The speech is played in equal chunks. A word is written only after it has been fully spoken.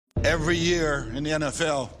Every year in the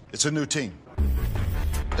NFL, it's a new team.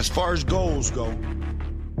 As far as goals go,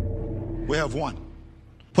 we have one.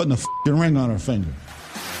 Putting a f***ing ring on our finger.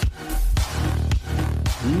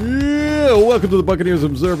 Yeah, welcome to the Buccaneers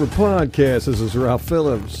Observer Podcast. This is Ralph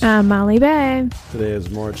Phillips. I'm Molly Bay. Today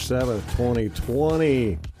is March 7th,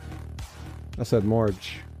 2020. I said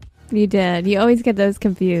March. You did. You always get those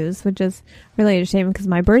confused, which is really a shame because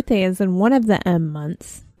my birthday is in one of the M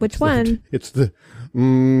months. Which one? It's the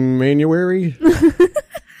January.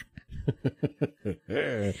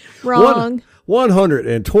 Wrong.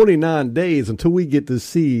 129 days until we get to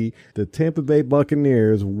see the Tampa Bay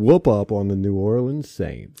Buccaneers whoop up on the New Orleans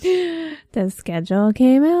Saints. The schedule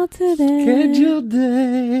came out today. Schedule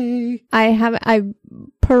day. I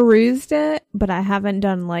perused it, but I haven't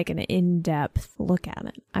done like an in-depth look at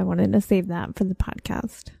it. I wanted to save that for the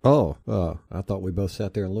podcast. Oh, I thought we both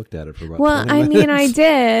sat there and looked at it for about 20 Well, I minutes. mean, I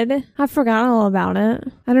did. I forgot all about it.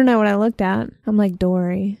 I don't know what I looked at. I'm like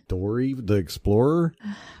Dory. Dory the Explorer?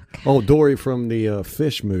 Oh, Dory from the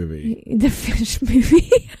Fish movie. The Fish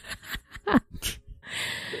movie.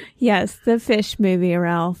 Yes, the Fish movie,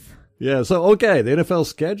 Ralph. Yeah, so, okay, the NFL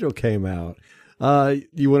schedule came out.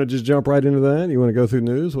 You want to just jump right into that? You want to go through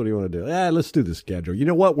news? What do you want to do? Let's do the schedule. You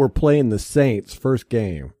know what? We're playing the Saints first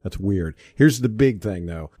game. That's weird. Here's the big thing,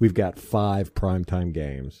 though. We've got 5 primetime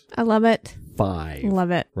games. I love it. 5.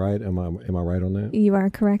 Love it. Right? Am I right on that? You are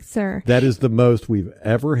correct, sir. That is the most we've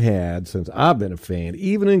ever had since I've been a fan,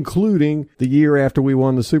 even including the year after we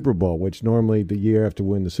won the Super Bowl, which normally the year after we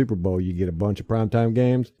win the Super Bowl, you get a bunch of primetime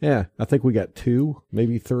games. Yeah, I think we got 2,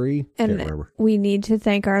 maybe 3. Can't remember. We need to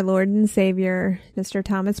thank our Lord and Savior, Mr.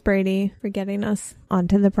 Thomas Brady, for getting us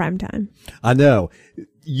onto the primetime. I know.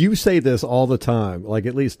 You say this all the time, like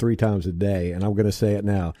at least 3 times a day, and I'm going to say it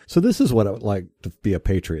now. So this is what I would like to be a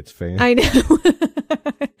Patriots fan. I know.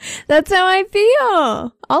 That's how I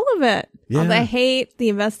feel. All of it. Yeah. All the hate, the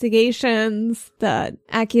investigations, the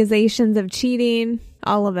accusations of cheating,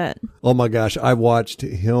 all of it. Oh my gosh, I watched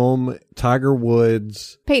him, Tiger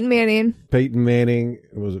Woods, Peyton Manning.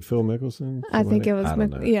 was it Phil Mickelson? I think it was, I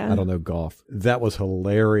don't know. yeah. I don't know golf. That was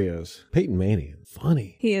hilarious. Peyton Manning,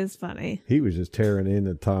 funny. He is funny. He was just tearing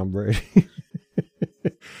into Tom Brady.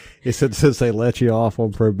 He said since they let you off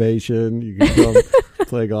on probation, you can come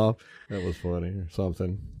play golf. That was funny or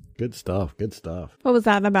something. Good stuff. What was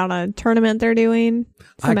that about, a tournament they're doing?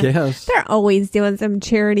 I guess. They're always doing some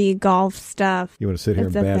charity golf stuff. You want to sit here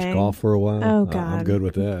It's and a bash thing. golf for a while? Oh, God. I'm good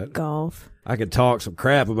with that. Golf. I could talk some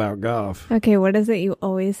crap about golf. Okay, what is it you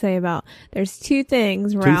always say about, there's 2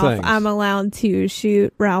 things, Ralph, things. I'm allowed to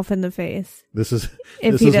shoot Ralph in the face. This is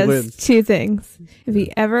If this he is does when 2 things. If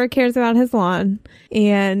he ever cares about his lawn,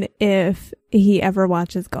 and if he ever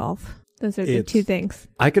watches golf. Those are the 2 things.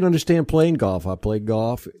 I can understand playing golf. I played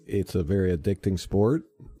golf. It's a very addicting sport.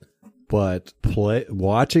 But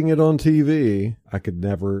watching it on TV, I could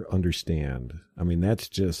never understand. I mean, that's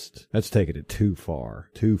taking it too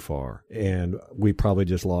far. And we probably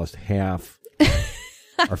just lost half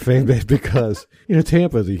our fan base because,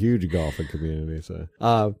 Tampa is a huge golfing community. So,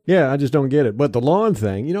 I just don't get it. But the lawn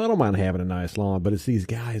thing, I don't mind having a nice lawn, but it's these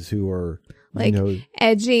guys who are, Like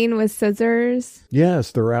edging with scissors.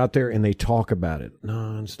 Yes, they're out there and they talk about it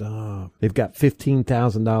nonstop. They've got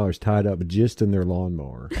 $15,000 tied up just in their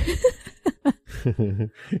lawnmower.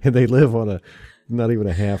 And they live on not even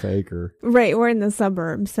a half acre. Right, we're in the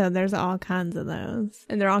suburbs, so there's all kinds of those.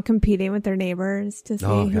 And they're all competing with their neighbors to see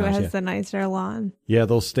who has the nicer lawn. Yeah,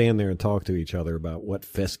 they'll stand there and talk to each other about what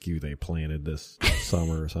fescue they planted this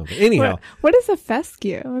summer or something. Anyhow. What is a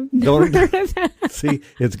fescue? I've never heard of that. See,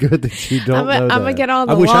 it's good that you don't know that. I'm going to get all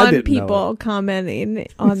the lawn people commenting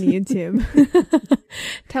on YouTube.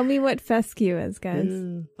 Tell me what fescue is, guys.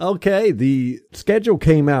 Yeah. Okay, the schedule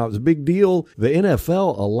came out. It's a big deal. The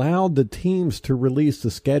NFL allowed the teams to release the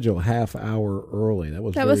schedule half hour early. That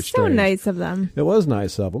was so strange. Nice of them. It was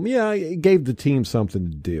nice of them. Yeah, it gave the team something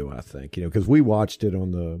to do, I think, because we watched it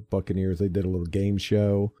on the Buccaneers. They did a little game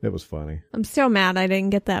show. It was funny. I'm still mad I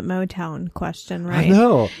didn't get that Motown question right. I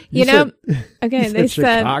know. Okay, they said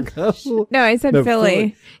Chicago? No, I said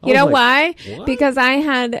Philly. You know why? What? Because I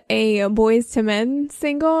had a Boys to Men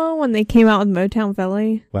single when they came out with Motown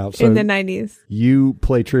Philly in the 90s. You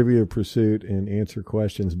play Trivia Pursuit and answer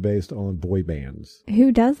questions based on boy bands.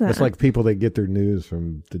 Who does that? It's like people that get their news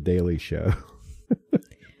from The Daily Show.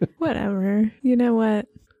 Whatever. You know what?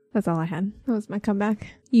 That's all I had. That was my comeback.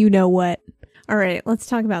 You know what? All right, let's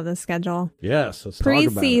talk about the schedule. Yes, let's talk about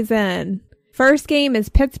it. Preseason. First game is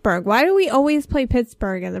Pittsburgh. Why do we always play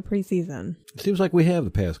Pittsburgh in the preseason? It seems like we have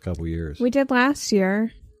the past couple years. We did last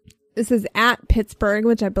year. This is at Pittsburgh,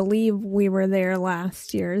 which I believe we were there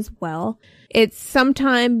last year as well. It's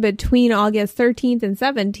sometime between August 13th and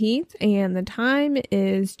 17th, and the time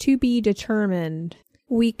is to be determined.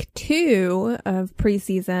 Week 2 of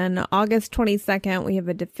preseason, August 22nd, we have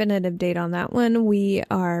a definitive date on that one. We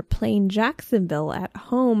are playing Jacksonville at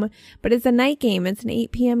home, but it's a night game. It's an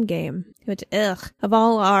 8 p.m. game, which, of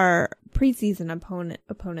all our preseason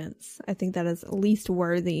opponents, I think that is least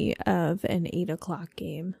worthy of an 8 o'clock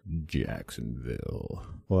game. Jacksonville.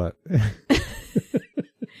 What?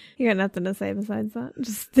 You got nothing to say besides that?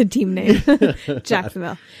 Just the team name.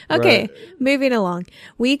 Jacksonville. Okay, right. Moving along.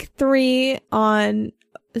 Week 3 on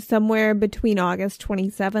somewhere between August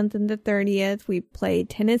 27th and the 30th, we play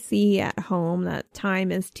Tennessee at home. That time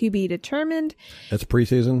is to be determined. That's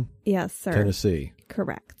preseason? Yes, sir. Tennessee.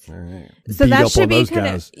 Correct. All right. So that should be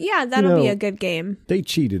kind of, that'll be a good game. They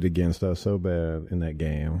cheated against us so bad in that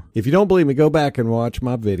game. If you don't believe me, go back and watch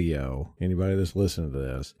my video. Anybody that's listening to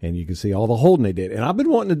this, and you can see all the holding they did. And I've been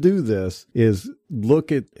wanting to do this is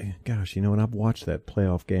look at, gosh, and I've watched that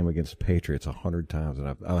playoff game against the Patriots 100 times,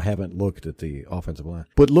 and I haven't looked at the offensive line.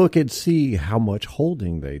 But look and see how much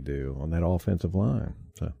holding they do on that offensive line.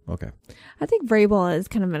 So, okay. I think Vrabel is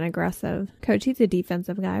kind of an aggressive coach. He's a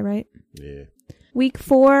defensive guy, right? Yeah. Week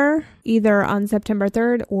 4, either on September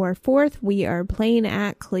 3rd or 4th, we are playing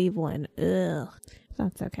at Cleveland. Ugh.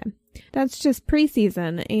 That's okay. That's just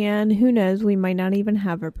preseason, and who knows, we might not even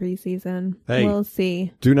have a preseason. Hey, we'll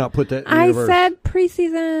see. Do not put that in I reverse. said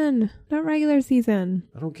preseason, not regular season.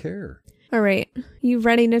 I don't care. All right. You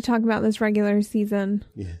ready to talk about this regular season?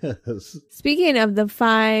 Yes. Speaking of the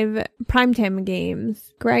 5 primetime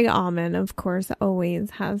games, Greg Allman, of course, always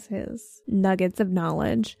has his nuggets of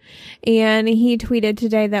knowledge. And he tweeted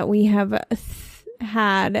today that we have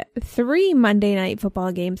had 3 Monday Night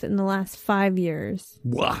Football games in the last 5 years.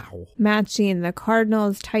 Wow. Matching the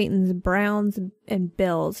Cardinals, Titans, Browns, and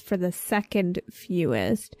Bills for the second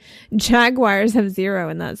fewest. Jaguars have 0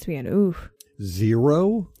 in that span. Ooh.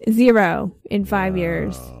 0? 0 in 5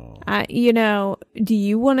 years. Do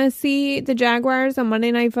you want to see the Jaguars on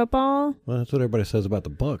Monday Night Football? Well, that's what everybody says about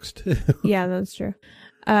the Bucs too. Yeah, that's true.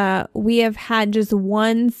 We have had just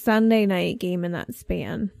 1 Sunday night game in that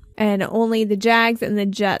span. And only the Jags and the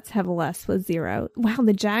Jets have less with 0. Wow,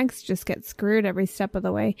 the Jags just get screwed every step of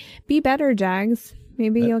the way. Be better, Jags.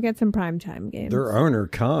 Maybe you'll get some primetime games. Their owner,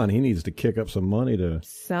 Khan, he needs to kick up some money to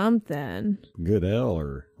something. Goodell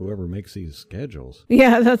or whoever makes these schedules.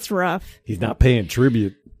 Yeah, that's rough. He's not paying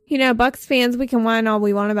tribute. Bucs fans, we can whine all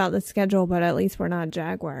we want about the schedule, but at least we're not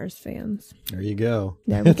Jaguars fans. There you go.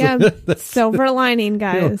 There we go. Silver lining,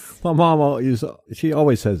 guys. My mom, she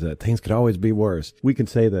always says that. Things could always be worse. We can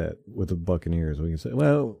say that with the Buccaneers. We can say,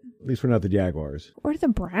 well, at least we're not the Jaguars. Or the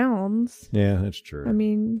Browns. Yeah, that's true. I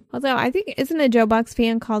mean, although I think, isn't a Joe Bucks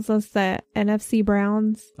fan calls us the NFC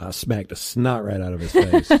Browns? I smacked the snot right out of his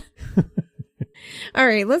face. All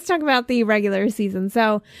right, let's talk about the regular season.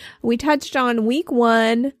 So we touched on week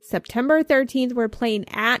 1, September 13th. We're playing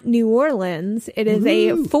at New Orleans. It is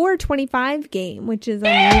a 4:25 game, which is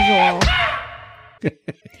unusual.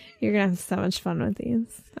 You're going to have so much fun with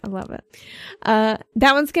these. I love it.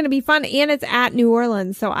 That one's going to be fun, and it's at New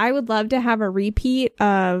Orleans. So I would love to have a repeat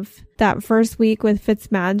of that first week with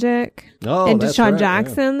Fitzmagic and Deshaun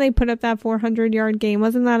Jackson. Yeah. They put up that 400-yard game.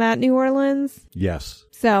 Wasn't that at New Orleans? Yes.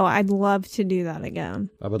 So I'd love to do that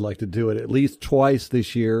again. I would like to do it at least twice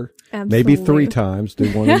this year. Absolutely. Maybe 3 times.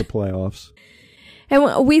 Do one in the playoffs.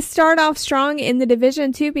 And we start off strong in the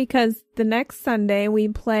division, too, because the next Sunday we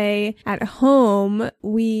play at home.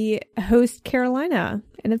 We host Carolina,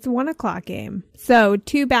 and it's a 1 o'clock game. So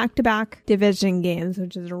 2 back-to-back division games,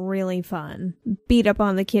 which is really fun. Beat up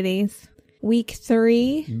on the Kitties. Week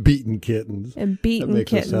 3. Beating kittens. And beating that makes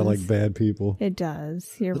kittens. Us sound like bad people. It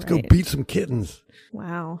does. You're Let's right. go beat some kittens.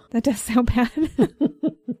 Wow. That does sound bad.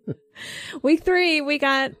 Week 3, we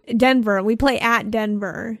got Denver. We play at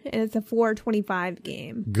Denver, and it's a 4:25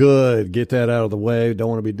 game. Good. Get that out of the way. Don't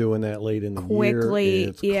want to be doing that late in the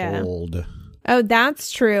quickly, year. It's cold. Oh,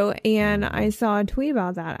 that's true. And I saw a tweet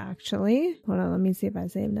about that, actually. Hold on. Let me see if I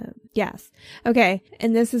saved it. Yes. Okay.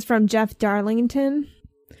 And this is from Jeff Darlington.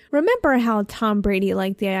 Remember how Tom Brady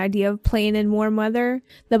liked the idea of playing in warm weather?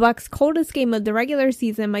 The Bucs' coldest game of the regular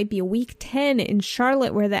season might be Week 10 in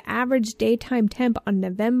Charlotte, where the average daytime temp on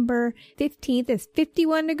November 15th is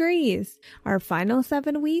 51 degrees. Our final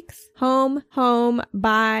 7 weeks? Home, home,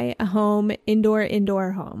 bye, home, indoor,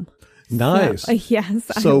 indoor, home. Nice. So,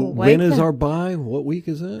 yes. So I like when is that. our bye? What week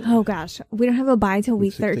is that? Oh gosh, we don't have a bye till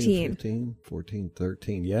week 16, 13. 15, 14,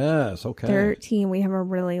 13. Yes, okay. 13, we have a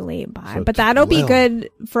really late bye, So but that'll be 12. good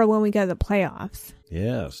for when we go to the playoffs.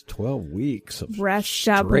 Yes, 12 weeks of Rest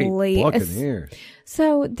up straight late. Buccaneers.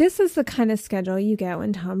 So this is the kind of schedule you get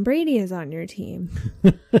when Tom Brady is on your team.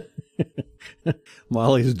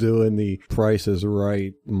 Molly's doing the Price is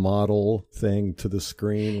Right model thing to the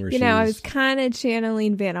screen where I was she's kind of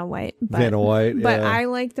channeling Vanna White. But, Vanna White. But yeah. I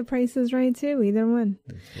like the Price is Right too, either one.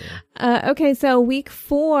 Okay, so week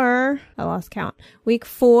 4, I lost count. Week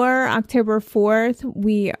 4, October 4th,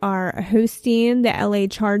 we are hosting the LA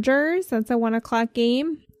Chargers. That's a 1:00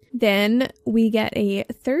 game. Then we get a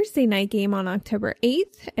Thursday night game on October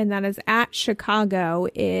 8th, and that is at Chicago.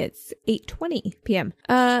 It's 8:20 p.m.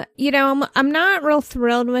 I'm not real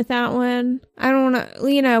thrilled with that one. I don't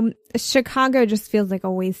know, Chicago just feels like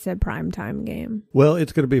a wasted primetime game. Well,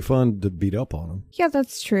 it's going to be fun to beat up on them. Yeah,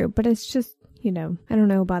 that's true, but it's just, I don't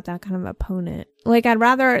know about that kind of opponent. Like, I'd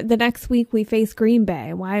rather the next week we face Green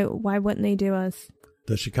Bay. Why wouldn't they do us?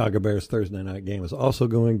 The Chicago Bears Thursday night game is also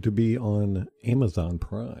going to be on Amazon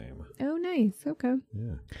Prime. Oh, nice. Okay.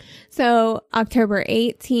 Yeah. So October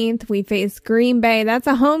 18th, we face Green Bay. That's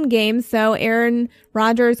a home game, so Aaron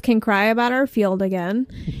Rodgers can cry about our field again.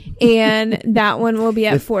 And that one will be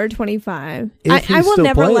at 4:25. If he's I will still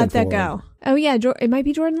never playing let that for go. him. Oh, yeah. It might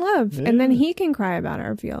be Jordan Love. Yeah. And then he can cry about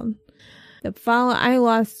our field. I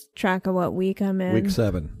lost track of what week I'm in. Week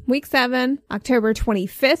 7. Week 7, October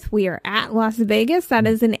 25th, we are at Las Vegas. That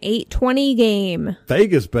is an 8:20 game.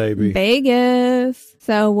 Vegas, baby. Vegas.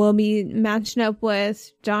 So we'll be matching up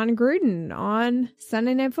with John Gruden on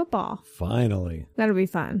Sunday Night Football. Finally. That'll be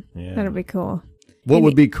fun. Yeah. That'll be cool. What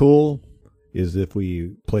would be cool is if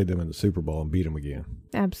we played them in the Super Bowl and beat them again.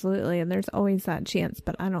 Absolutely. And there's always that chance,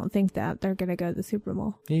 but I don't think that they're going to go to the Super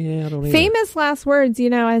Bowl. Yeah, I don't either. Famous last words.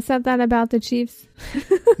 I said that about the Chiefs.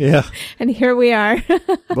 Yeah. And here we are.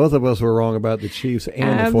 Both of us were wrong about the Chiefs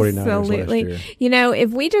and the 49ers last year.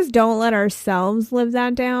 If we just don't let ourselves live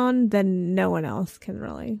that down, then no one else can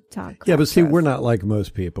really talk crap Yeah, but see, to us. we're not like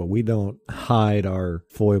most people. We don't hide our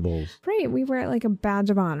foibles. Right. We wear it like a badge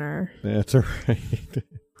of honor. That's all right.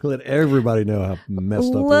 Let everybody know how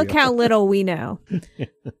messed up Look we are. how little we know.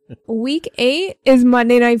 Week 8 is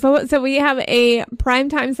Monday Night Football. So we have a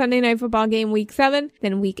primetime Sunday Night Football game week 7.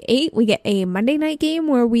 Then week 8, we get a Monday night game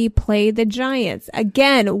where we play the Giants.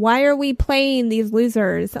 Again, why are we playing these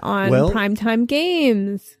losers on primetime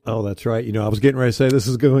games? Oh, that's right. I was getting ready to say this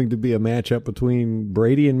is going to be a matchup between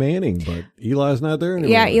Brady and Manning, but Eli's not there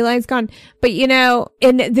anymore. Yeah, Eli's gone. But,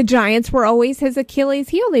 and the Giants were always his Achilles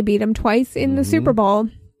heel. They beat him twice in the Super Bowl.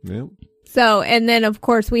 Yep. So, and then of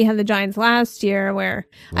course we had the Giants last year where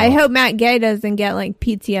I hope Matt Gay doesn't get like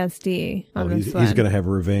PTSD on this one. He's going to have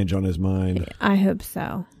revenge on his mind. I hope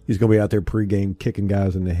so. He's going to be out there pregame kicking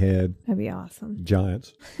guys in the head. That'd be awesome.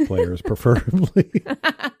 Giants players, preferably.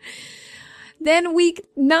 Then week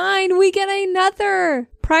 9, we get another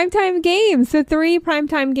primetime game. So 3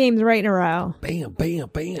 primetime games right in a row. Bam, bam,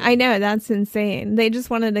 bam. I know, that's insane. They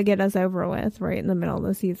just wanted to get us over with right in the middle of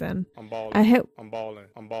the season. I'm balling. I'm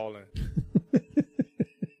balling.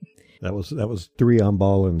 That was 3 on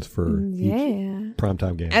ballins for Yeah. each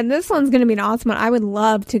primetime game. And this one's going to be an awesome one. I would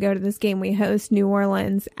love to go to this game. We host New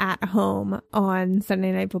Orleans at home on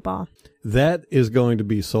Sunday Night Football. That is going to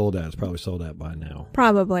be sold out. It's probably sold out by now.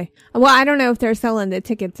 Probably. Well, I don't know if they're selling the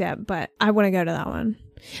tickets yet, but I want to go to that one.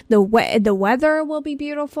 The weather will be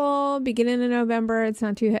beautiful. Beginning of November.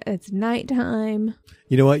 It's nighttime.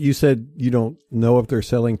 You know what? You said you don't know if they're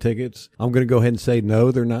selling tickets. I'm going to go ahead and say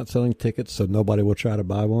no, they're not selling tickets, so nobody will try to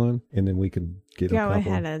buy one, and then we can get a Go couple.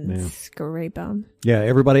 ahead and scrape them. Yeah,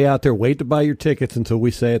 everybody out there, wait to buy your tickets until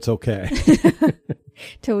we say it's okay.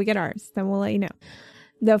 Till we get ours. Then we'll let you know.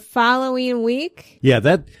 The following week. Yeah,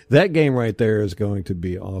 that game right there is going to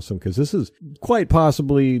be awesome because this is quite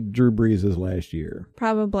possibly Drew Brees' last year.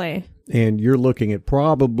 Probably. And you're looking at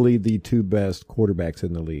probably the 2 best quarterbacks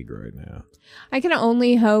in the league right now. I can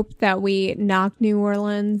only hope that we knock New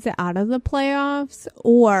Orleans out of the playoffs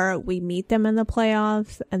or we meet them in the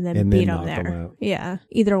playoffs and then beat them knock there. them out. Yeah,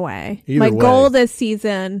 either way. Either My way. goal this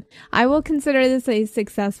season, I will consider this a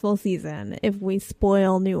successful season if we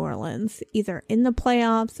spoil New Orleans, either in the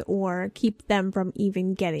playoffs or keep them from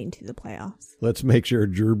even getting to the playoffs. Let's make sure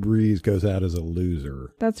Drew Brees goes out as a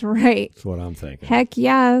loser. That's right. That's what I'm thinking. Heck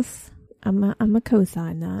yes. I'm a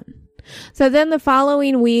co-sign that. So then the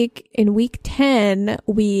following week, in week 10,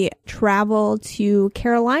 we travel to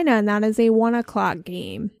Carolina, and that is a 1:00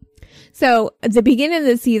 game. So at the beginning of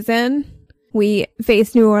the season, we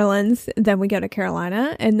face New Orleans, then we go to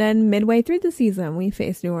Carolina, and then midway through the season, we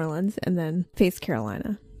face New Orleans and then face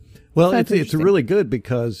Carolina. Well, So that's it's interesting. really good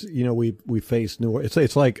because, you know, we face New Orleans.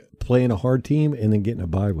 It's like playing a hard team and then getting a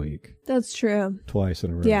bye week That's true. twice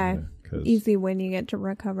in a row. Yeah. 'Cause- Easy when you get to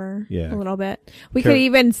recover Yeah. a little bit. We Car- could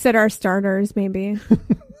even sit our starters, maybe.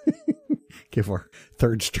 give our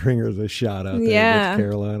third stringers a shot out there Yeah. against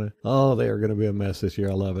Carolina. Oh, they are going to be a mess this year.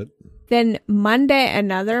 I love it. Then Monday,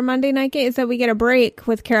 another Monday night game. So we get a break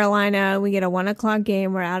with Carolina. We get a 1:00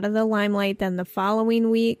 game. We're out of the limelight. Then the following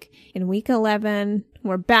week, in week 11,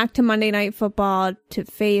 we're back to Monday Night Football to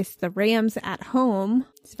face the Rams at home.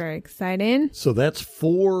 It's very exciting. So that's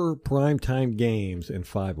 4 primetime games in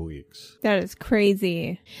 5 weeks. That is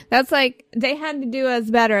crazy. That's like, they had to do us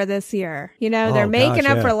better this year. You know, they're Oh, making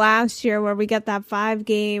gosh, up yeah. for last year where we got that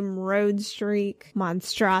 5-game road streak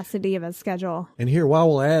monstrosity of a schedule. And here,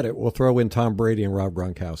 while we're at it, we'll throw in Tom Brady and Rob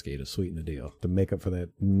Gronkowski to sweeten the deal, to make up for that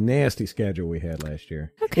nasty schedule we had last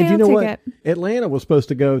year. Okay, and you I'll know take what? it. Atlanta was supposed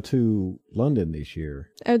to go to London this year.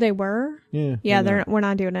 Oh, they were? Yeah. Yeah, we're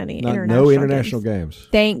not doing any no international international games. games.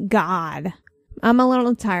 Thank God. I'm a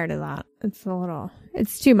little tired of that.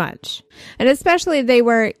 It's too much. And especially they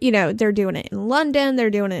were, you know, they're doing it in London. They're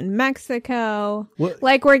doing it in Mexico. What-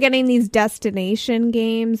 Like we're getting these destination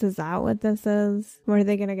games. Is that what this is? Where are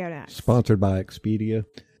they going to go next? Sponsored by Expedia.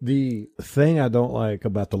 The thing I don't like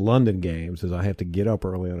about the London games is I have to get up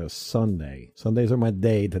early on a Sunday. Sundays are my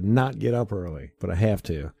day to not get up early, but I have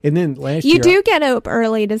to. And then last year... You do get up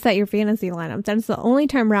early to set your fantasy lineup. That's the only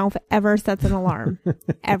time Ralph ever sets an alarm.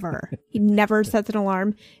 Ever. He never sets an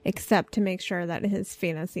alarm except to make sure that his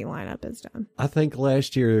fantasy lineup is done. I think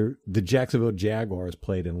last year the Jacksonville Jaguars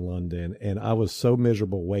played in London, and I was so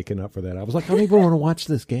miserable waking up for that. I was like, I don't even want to watch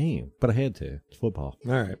this game, but I had to. It's football.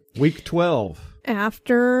 All right. Week 12.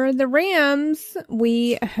 After the Rams,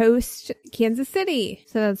 we host Kansas City.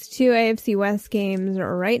 So that's 2 AFC West games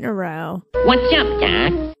right in a row. What's up,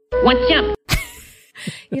 Doc? What's up?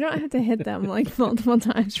 You don't have to hit them like multiple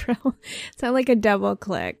times, Ralph. It's not like a double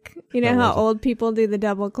click. You know That how wasn't- old people do the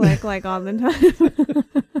double click like all the time?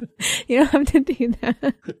 You don't have to do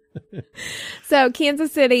that. So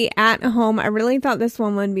Kansas City at home. I really thought this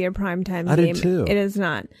one would be a primetime I game. did too. It is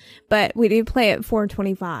not. But we do play at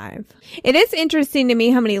 4:25. It is interesting to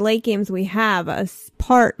me how many late games we have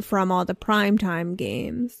apart from all the primetime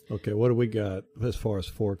games. Okay, what do we got as far as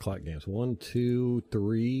 4 o'clock games? 1, 2,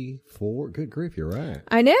 3, 4. Good grief, you're right.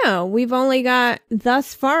 I know. We've only got,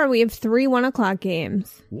 thus far, we have 3 1:00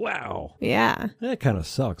 games. Wow. Yeah. That kind of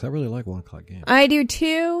sucks. I really like 1 o'clock games. I do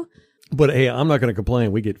too. But hey, I'm not going to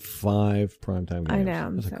complain. We get 5 primetime games. I know.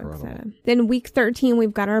 I'm That's so incredible. excited. Then week 13,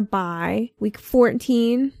 we've got our bye. Week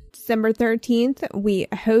 14, December 13th, we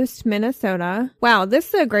host Minnesota. Wow,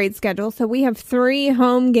 this is a great schedule. So we have 3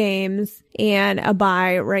 home games and a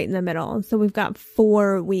bye right in the middle. So we've got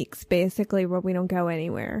 4 weeks basically where we don't go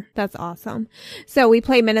anywhere. That's awesome. So we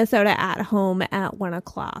play Minnesota at home at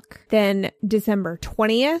 1:00. Then December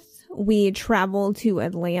 20th, we travel to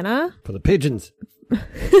Atlanta. For the Pigeons.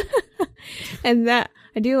 And that,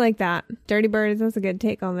 I do like that. Dirty Birds, that's a good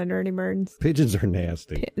take on the Dirty Birds. Pigeons are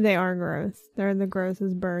nasty. They are gross. They're the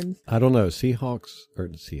grossest birds. I don't know. Seagulls.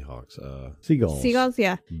 Seagulls,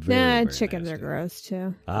 yeah. Very, very Chickens nasty. are gross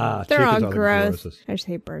too. Ah, They're chickens all are the gross. grossest. I just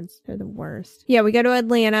hate birds. They're the worst. Yeah, we go to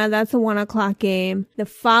Atlanta. That's a 1:00 game. The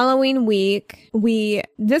following week,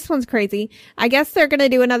 this one's crazy. I guess they're going to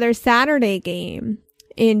do another Saturday game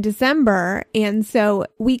in December. And so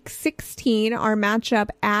week 16, our matchup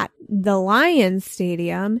at the Lions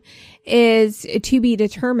Stadium is to be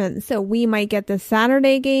determined. So we might get the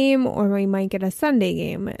Saturday game or we might get a Sunday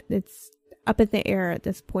game. It's up in the air at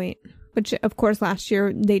this point. Which, of course, last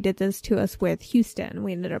year they did this to us with Houston.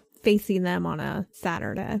 We ended up facing them on a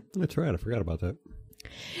Saturday. That's right. I forgot about that.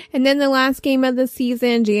 And then the last game of the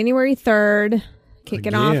season, January 3rd,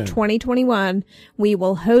 kicking off Again. 2021, we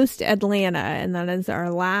will host Atlanta, and that is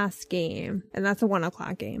our last game. And that's a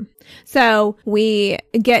 1:00 game. So we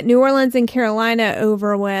get New Orleans and Carolina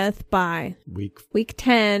over with by week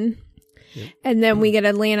 10. And then we get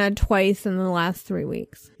Atlanta twice in the last 3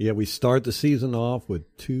 weeks. Yeah, we start the season off with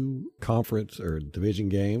 2 conference or division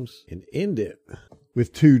games and end it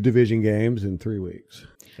with 2 division games in 3 weeks.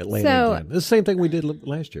 Atlanta So- again. The same thing we did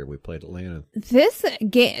last year. We played Atlanta.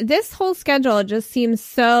 This whole schedule just seems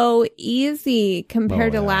so easy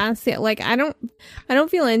compared Oh, to yeah. last year. Like I don't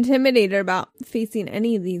feel intimidated about facing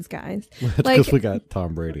any of these guys. That's Like because we got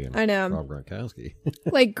Tom Brady and I know. Rob Gronkowski.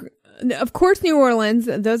 like of course New Orleans,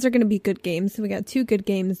 those are going to be good games. So we got 2 good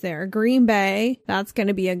games there. Green Bay, that's going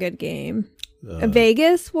to be a good game.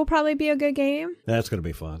 Vegas will probably be a good game. That's going to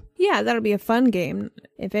be fun. Yeah, that'll be a fun game,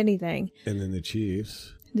 if anything. And then the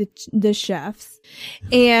Chiefs. The Chefs.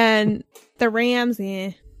 And the Rams,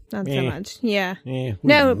 not so much. Yeah.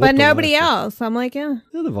 No, but nobody else. I'm like, yeah.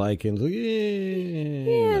 The Vikings.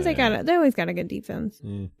 Yeah, they always got a good defense.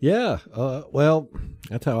 Yeah. Well,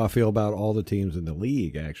 that's how I feel about all the teams in the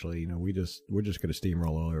league, actually. You know, we're just going to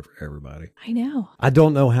steamroll over everybody. I know. I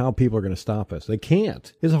don't know how people are going to stop us. They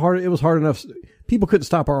can't. It was hard enough. People couldn't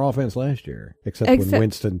stop our offense last year, except when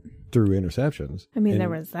Winston threw interceptions. I mean, there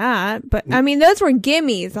was that. But, I mean, those were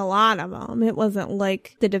gimmies, a lot of them. It wasn't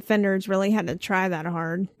like the defenders really had to try that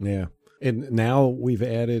hard. Yeah. And now we've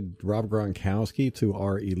added Rob Gronkowski to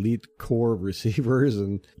our elite core of receivers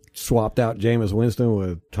and swapped out Jameis Winston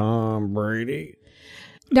with Tom Brady.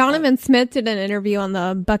 Donovan Smith did an interview on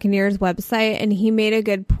the Buccaneers website, and he made a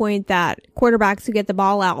good point that quarterbacks who get the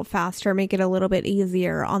ball out faster make it a little bit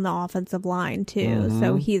easier on the offensive line, too. Mm-hmm.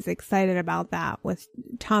 So he's excited about that with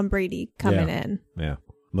Tom Brady coming in. Yeah.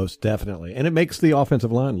 Most definitely. And it makes the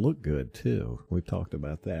offensive line look good, too. We've talked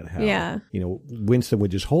about that. How, Winston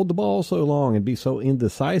would just hold the ball so long and be so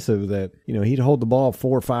indecisive that, he'd hold the ball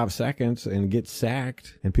 4 or 5 seconds and get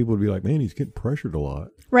sacked. And people would be like, man, he's getting pressured a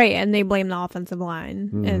lot. Right. And they blame the offensive line.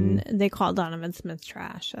 Mm-hmm. And they call Donovan Smith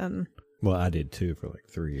trash. Well, I did, too, for like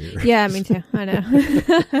 3 years. Yeah, me too. I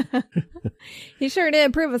know. He sure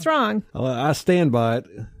did prove us wrong. Well, I stand by it.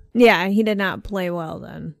 Yeah, he did not play well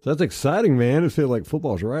then. So that's exciting, man. It feels like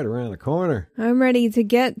football's right around the corner. I'm ready to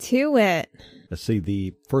get to it. Let's see.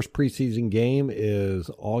 The first preseason game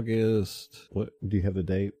is August. What do you have the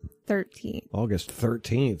date? 13th. August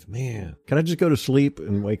 13th. Man, can I just go to sleep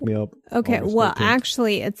and wake me up? Okay. August 13th?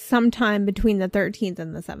 Actually, it's sometime between the 13th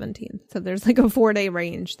and the 17th. So there's like a 4-day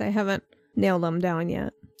range. They haven't nailed them down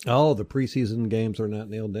yet. Oh, the preseason games are not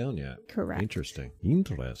nailed down yet. Correct. Interesting.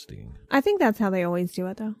 I think that's how they always do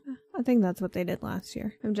it, though. I think that's what they did last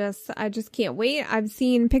year. I just can't wait. I've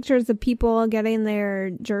seen pictures of people getting their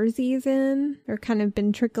jerseys in. They're kind of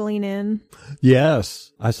been trickling in.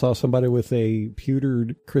 Yes. I saw somebody with a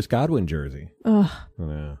pewtered Chris Godwin jersey. Ugh.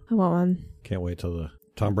 Yeah. I want one. Can't wait till the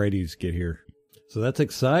Tom Brady's get here. So that's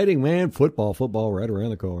exciting, man. Football right around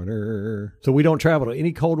the corner. So we don't travel to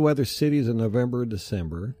any cold weather cities in November or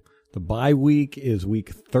December. The bye week is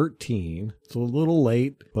week 13. It's a little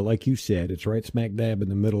late, but like you said, it's right smack dab in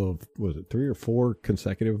the middle of, 3 or 4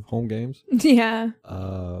 consecutive home games? Yeah.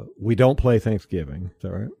 We don't play Thanksgiving. Is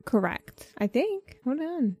that right? Correct. I think. Hold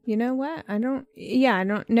on. You know what? I don't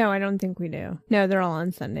think we do. No, they're all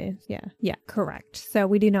on Sundays. Yeah. Yeah, correct. So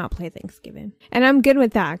we do not play Thanksgiving. And I'm good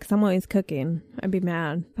with that because I'm always cooking. I'd be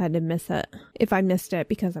mad if I had to miss it. If I missed it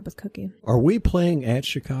because I was cooking. Are we playing at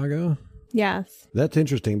Chicago? Yes. That's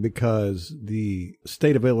interesting because the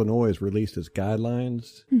state of Illinois has released its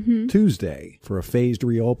guidelines Tuesday for a phased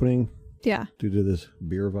reopening. Yeah. Due to this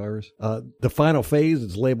beer virus. The final phase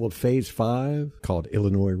is labeled Phase 5, called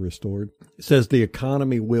Illinois Restored. It says the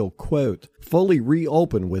economy will, quote, fully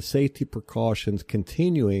reopen with safety precautions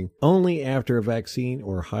continuing only after a vaccine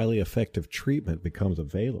or highly effective treatment becomes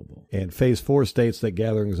available. And Phase 4 states that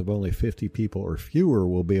gatherings of only 50 people or fewer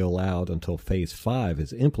will be allowed until Phase 5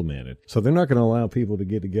 is implemented. So they're not going to allow people to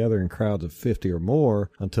get together in crowds of 50 or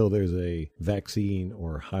more until there's a vaccine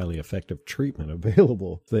or highly effective treatment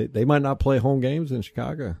available. They might not play home games in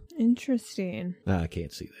Chicago. Interesting. I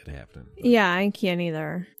can't see that happening. Yeah, I can't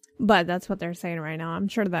either. But that's what they're saying right now. I'm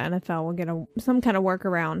sure the NFL will get some kind of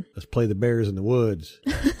workaround. Let's play the Bears in the woods.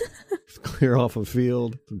 Let's clear off a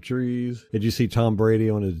field, some trees. Did you see Tom Brady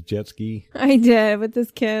on his jet ski? I did, with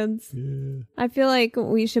his kids. Yeah. I feel like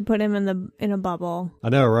we should put him in a bubble. I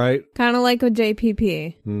know, right? Kind of like with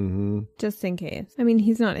JPP. Mm-hmm. Just in case. I mean,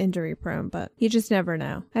 he's not injury prone, but you just never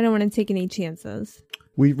know. I don't want to take any chances.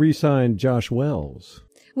 We re-signed Josh Wells.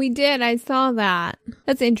 We did. I saw that.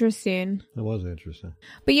 That's interesting. That was interesting.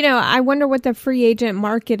 But, I wonder what the free agent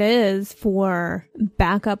market is for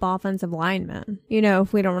backup offensive linemen.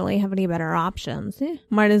 If we don't really have any better options,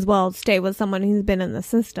 might as well stay with someone who's been in the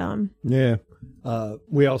system. Yeah.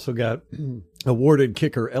 We also got awarded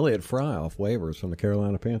kicker Elliott Fry off waivers from the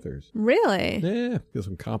Carolina Panthers. Really? Yeah. There's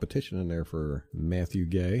some competition in there for Matthew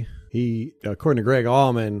Gay. He, according to Greg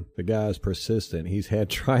Allman, the guy's persistent. He's had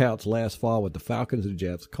tryouts last fall with the Falcons and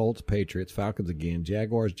Jets, Colts, Patriots, Falcons again,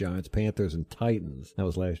 Jaguars, Giants, Panthers, and Titans. That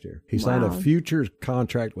was last year. He signed a future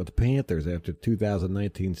contract with the Panthers after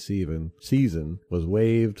 2019 season was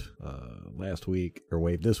waived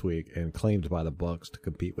waived this week and claimed by the Bucs to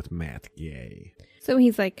compete with Matt Gay. So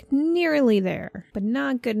he's like nearly there, but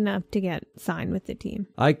not good enough to get signed with the team.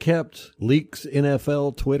 I kept Leaks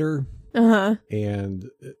NFL Twitter And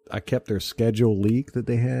I kept their schedule leak that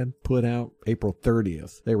they had put out April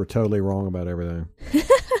 30th. They were totally wrong about everything.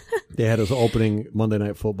 They had us opening Monday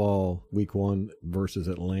Night Football Week 1 versus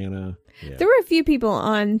Atlanta. Yeah. There were a few people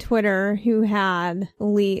on Twitter who had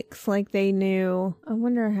leaks, like they knew. I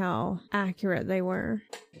wonder how accurate they were.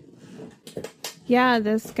 Yeah,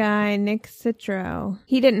 this guy, Nick Citro,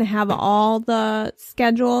 he didn't have all the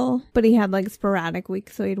schedule, but he had like sporadic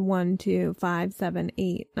weeks. So he had 1, 2, 5, 7,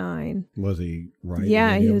 8, 9. Was he right?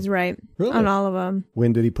 Yeah, he was right Really? on all of them.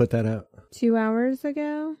 When did he put that out? 2 hours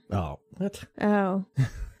ago. Oh, what? Oh.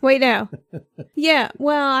 Wait, no. Yeah,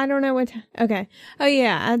 well, I don't know what time. Okay. Oh,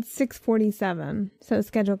 yeah, at 6:47. So the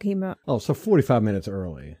schedule came out. Oh, so 45 minutes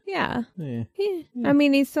early. Yeah. Yeah. I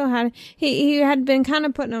mean, he still had, he had been kind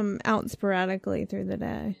of putting them out sporadically through the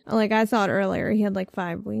day. Like, I saw it earlier. He had like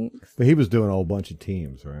 5 weeks. But he was doing a whole bunch of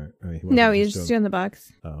teams, right? I mean, No, he was just doing the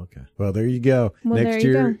Bucks. Oh, okay. Well, there you go. Well, Next there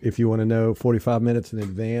you year, go. if you want to know 45 minutes in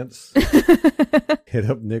advance, hit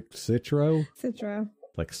up Nick Citro, Citro.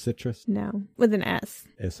 like citrus, No, with an S.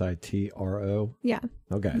 Citro. Yeah.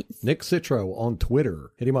 Okay. Nick Citro on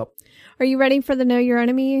Twitter. Hit him up. Are you ready for the Know Your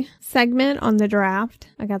Enemy segment on the draft?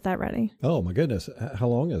 I got that ready. Oh, my goodness. How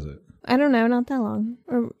long is it? I don't know, not that long.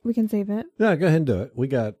 Or we can save it. Yeah, go ahead and do it. We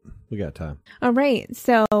got time. All right.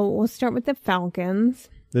 So we'll start with the Falcons.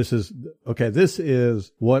 This is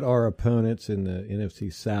what our opponents in the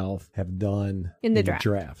NFC South have done In the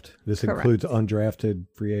draft. This Correct. includes undrafted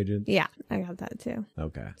free agents. Yeah, I got that too.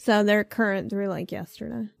 Okay. So they're current through like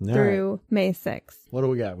yesterday, All through May 6th. What do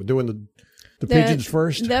we got? We're doing the Pigeons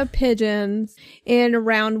first. The Pigeons. In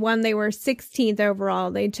round 1, they were 16th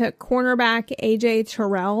overall. They took cornerback AJ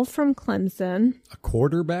Terrell from Clemson. A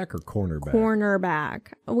quarterback or cornerback?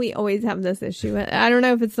 Cornerback. We always have this issue. I don't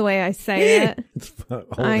know if it's the way I say it. It's fun.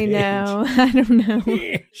 I know. I don't know.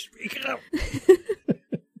 Speak it up.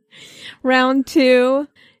 Round 2,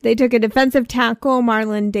 they took a defensive tackle,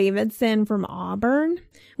 Marlon Davidson from Auburn.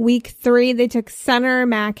 Week 3, they took center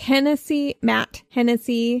Matt Hennessy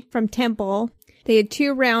from Temple. They had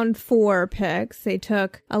 2 round 4 picks. They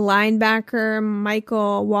took a linebacker,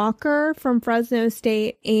 Michael Walker from Fresno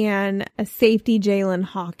State, and a safety, Jalen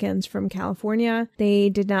Hawkins from California. They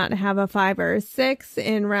did not have a 5 or a 6.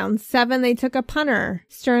 In round 7, they took a punter,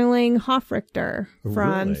 Sterling Hoffrichter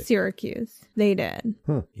from Really? Syracuse. They did.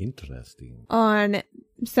 Huh. Interesting.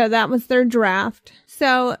 So that was their draft.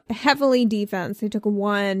 So heavily defense. They took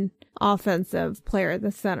 1 offensive player at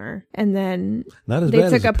the center, and then Not as they bad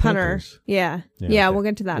took as the a punter. Panthers. Yeah, okay. we'll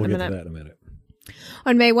get to that We'll in get a to minute. that in a minute.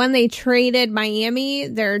 On May 1, they traded Miami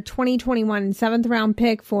their 2021 7th round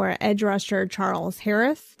pick for edge rusher Charles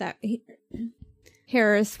Harris.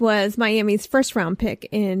 Harris was Miami's 1st round pick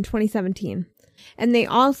in 2017. And they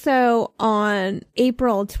also, on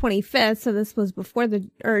April 25th, so this was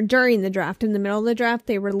during the draft, in the middle of the draft,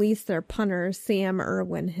 they released their punter, Sam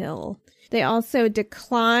Irwin Hill. They also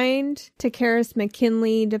declined Takaris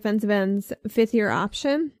McKinley, defensive end's 5th-year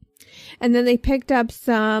option. And then they picked up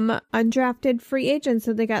some undrafted free agents.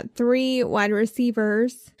 So they got 3 wide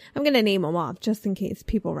receivers. I'm going to name them off just in case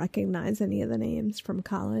people recognize any of the names from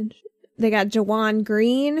college. They got Jawan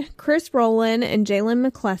Green, Chris Rowland, and Jalen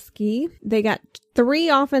McCleskey. They got 3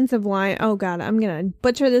 offensive line. Oh, God, I'm going to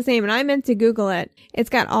butcher this name, and I meant to Google it.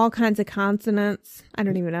 It's got all kinds of consonants. I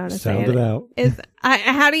don't even know how to say it. Sound it out.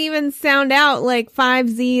 How to even sound out like 5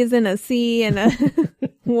 Z's and a C and a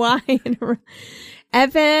Y and a...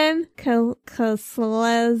 Evan Kaslezarek.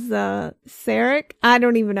 I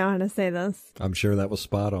don't even know how to say this. I'm sure that was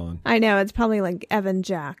spot on. I know, it's probably like Evan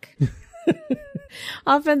Jack.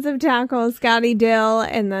 Offensive tackle, Scotty Dill,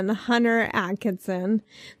 and then Hunter Atkinson.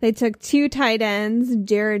 They took 2 tight ends,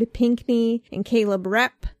 Jared Pinkney and Caleb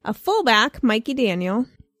Rep. A fullback, Mikey Daniel.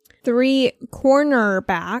 3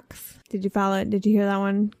 cornerbacks. Did you follow it? Did you hear that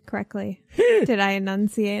one correctly? Did I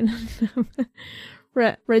enunciate?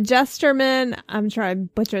 Registerman, I'm sure I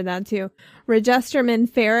butchered that too. Registerman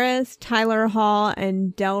Ferris, Tyler Hall,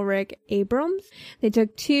 and Delrick Abrams. They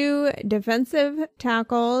took 2 defensive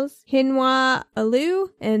tackles, Hinwa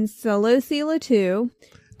Alu and Solosi Latu.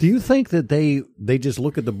 Do you think that they just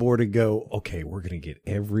look at the board and go, okay, we're going to get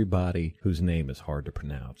everybody whose name is hard to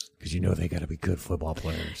pronounce because they got to be good football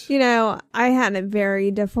players? You know, I had a very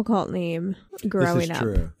difficult name growing up.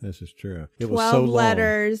 This is true. It 12 was so long.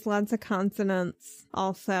 letters, lots of consonants.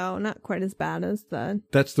 Also, not quite as bad as the...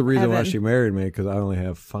 That's the reason why Evan. she married me, because I only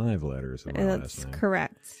have 5 letters in my last That's name.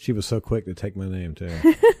 correct. She was so quick to take my name, too.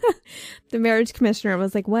 The marriage commissioner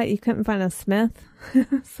was like, what? You couldn't find a Smith?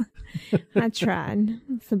 I tried.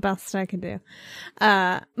 It's the best I could do.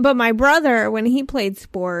 But my brother, when he played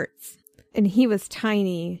sports, and he was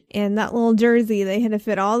tiny. And that little jersey, they had to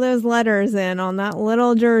fit all those letters in on that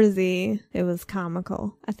little jersey. It was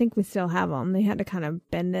comical. I think we still have them. They had to kind of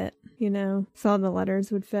bend it, so the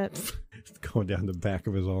letters would fit. It's going down the back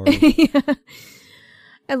of his arm. Yeah.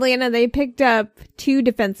 Atlanta, they picked up 2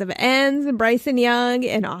 defensive ends, Bryson Young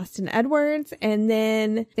and Austin Edwards. And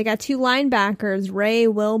then they got 2 linebackers, Ray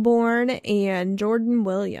Wilborn and Jordan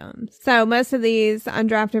Williams. So most of these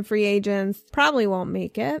undrafted free agents probably won't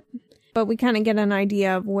make it. But we kind of get an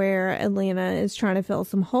idea of where Atlanta is trying to fill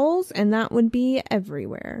some holes, and that would be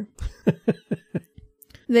everywhere.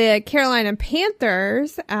 The Carolina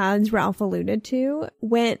Panthers, as Ralph alluded to,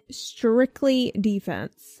 went strictly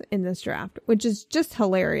defense in this draft, which is just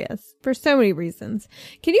hilarious for so many reasons.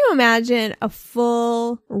 Can you imagine a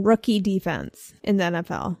full rookie defense in the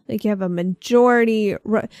NFL? Like you have a majority.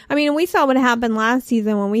 We saw what happened last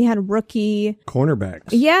season when we had rookie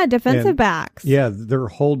cornerbacks. Yeah, defensive backs. Yeah, their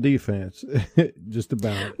whole defense, just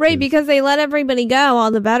about. Right, because they let everybody go, all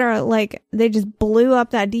the better. Like they just blew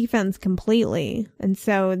up that defense completely. And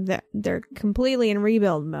so they're completely in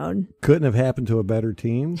rebuild mode. Couldn't have happened to a better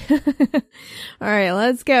team. All right,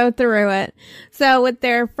 let's go through it. So with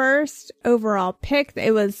their first overall pick,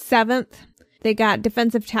 it was 7th. They got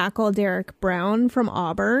defensive tackle Derek Brown from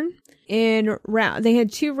Auburn. They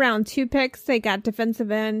had 2 round 2 picks. They got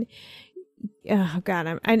defensive end. Oh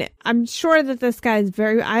God, I'm sure that this guy's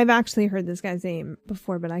I've actually heard this guy's name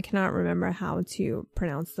before, but I cannot remember how to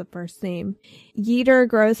pronounce the first name. Yetur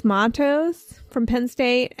Gross-Matos from Penn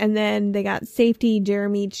State, and then they got safety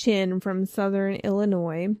Jeremy Chin from Southern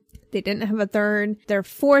Illinois. They didn't have a third. Their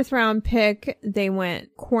 4th round pick, they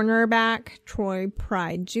went cornerback Troy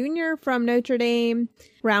Pride Jr. from Notre Dame.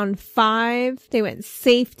 Round 5, they went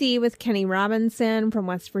safety with Kenny Robinson from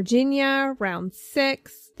West Virginia. Round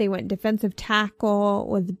 6, they went defensive tackle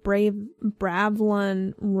with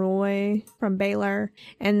Bravlon Roy from Baylor.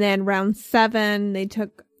 And then round 7, they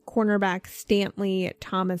took cornerback Stanley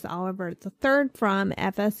Thomas Oliver III from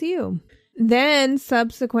FSU. Then,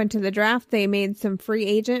 subsequent to the draft, they made some free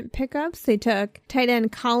agent pickups. They took tight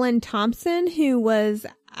end Colin Thompson, who was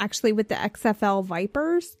actually with the XFL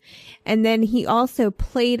Vipers. And then he also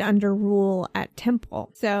played under Rule at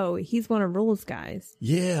Temple. So he's one of Rule's guys.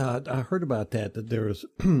 Yeah, I heard about that there was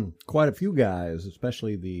quite a few guys,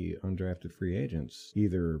 especially the undrafted free agents,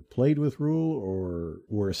 either played with Rule or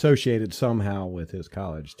were associated somehow with his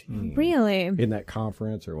college team. Really? In that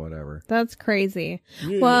conference or whatever. That's crazy.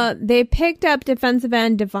 Yeah. Well, they picked up defensive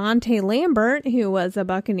end Devontae Lambert, who was a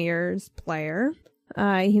Buccaneers player.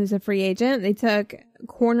 He was a free agent. They took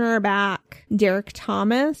cornerback Derek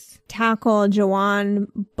Thomas, tackle Jawan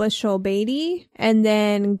Bushell-Beatty, and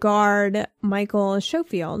then guard Michael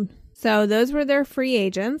Schofield. So those were their free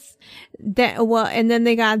agents. And then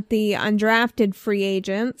they got the undrafted free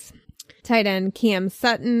agents, tight end Cam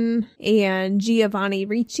Sutton and Giovanni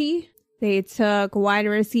Ricci. They took wide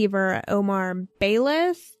receiver Omar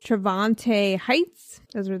Bayless, Trevante Heights.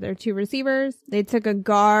 Those were their 2 receivers. They took a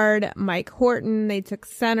guard, Mike Horton. They took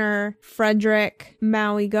center, Frederick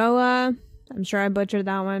Mauigoa. I'm sure I butchered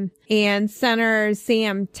that one. And center,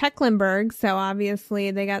 Sam Tecklenburg. So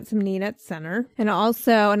obviously they got some need at center. And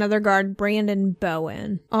also another guard, Brandon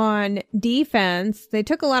Bowen. On defense, they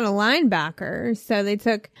took a lot of linebackers. So they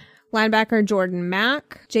took linebacker Jordan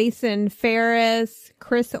Mack, Jason Ferris,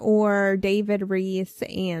 Chris Orr, David Reese,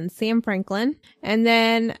 and Sam Franklin. And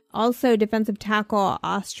then also defensive tackle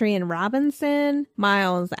Austrian Robinson,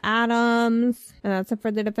 Miles Adams, and that's it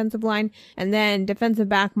for the defensive line. And then defensive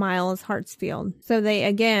back Miles Hartsfield. So they,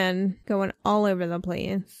 again, going all over the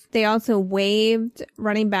place. They also waived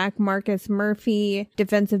running back Marcus Murphy,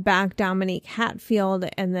 defensive back Dominique Hatfield,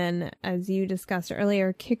 and then, as you discussed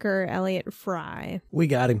earlier, kicker Elliott Fry. We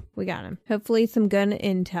got him. We got him. Hopefully some good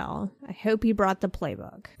intel. I hope he brought the playbook.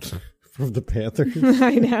 From the Panthers?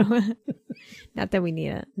 I know. Not that we need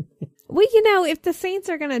it. Well, if the Saints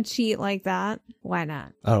are going to cheat like that, why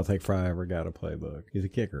not? I don't think Fry ever got a playbook. He's a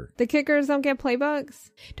kicker. The kickers don't get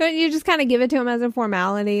playbooks? Don't you just kind of give it to them as a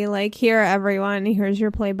formality? Like, here, everyone, here's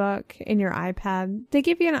your playbook in your iPad. They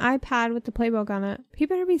give you an iPad with the playbook on it. You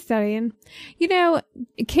better be studying.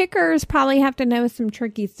 Kickers probably have to know some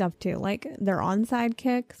tricky stuff, too. Like, their onside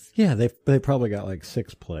kicks. Yeah, they probably got like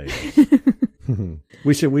 6 plays.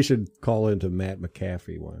 We should call into Matt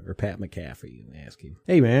McAfee or Pat McAfee and ask him,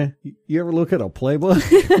 hey man, you ever look at a playbook?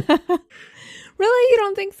 Really? You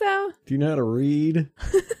don't think so? Do you know how to read?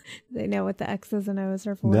 They know what the X's and O's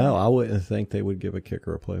are for. No, I wouldn't think they would give a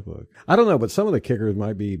kicker a playbook. I don't know, but some of the kickers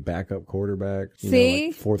might be backup quarterback. See?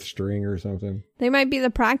 Like fourth string or something. They might be the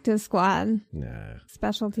practice squad. Nah.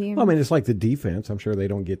 Special team. Well, I mean, it's like the defense. I'm sure they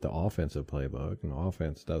don't get the offensive playbook, and the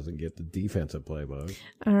offense doesn't get the defensive playbook.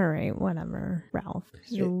 All right, whatever, Ralph.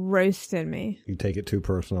 You roasted me. You take it too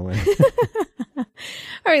personally. All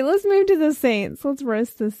right, let's move to the Saints. Let's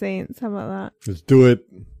roast the Saints. How about that? Let's do it.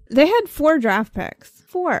 They had 4 draft picks.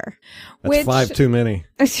 4. That's 5 too many.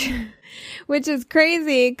 Which is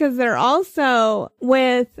crazy because they're also,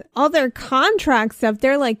 with all their contract stuff,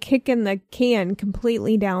 they're like kicking the can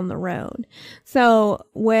completely down the road. So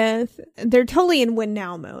they're totally in win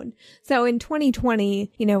now mode. So in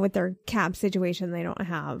 2020, with their cap situation, they don't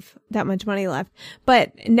have that much money left.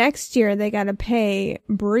 But next year they got to pay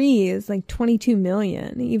Breeze like $22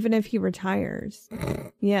 million, even if he retires.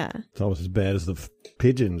 Yeah. It's almost as bad as the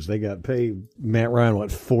Pigeons. They got paid Matt Ryan, what,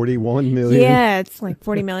 $41 million? Yeah, it's like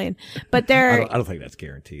 $40 million. But I don't think that's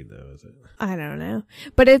guaranteed, though, is it? I don't know.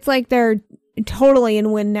 But it's like they're totally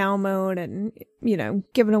in win now mode and,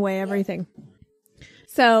 giving away everything.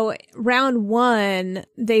 So round 1,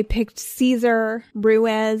 they picked Cesar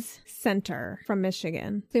Ruiz, center from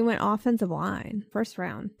Michigan. They went offensive line, first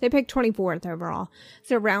round. They picked 24th overall.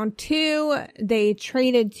 So round 2, they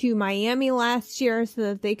traded to Miami last year so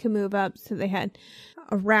that they could move up. So they had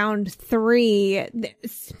a round 3.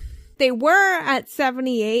 They were at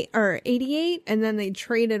 78 or 88, and then they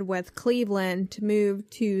traded with Cleveland to move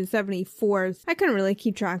to 74th. I couldn't really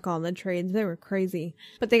keep track of all the trades. They were crazy.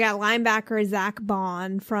 But they got linebacker Zach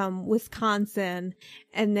Bond from Wisconsin,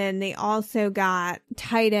 and then they also got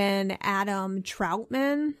tight end Adam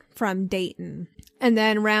Troutman from Dayton. And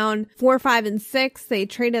then round 4, 5, and 6, they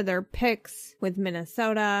traded their picks with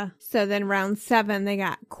Minnesota. So then round 7, they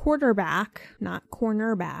got quarterback, not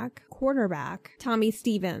cornerback, quarterback, Tommy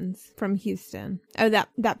Stevens from Houston. Oh,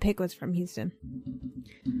 that pick was from Houston.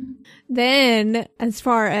 Then, as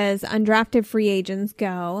far as undrafted free agents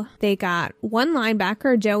go, they got 1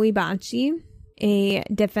 linebacker, Joey Bacci, a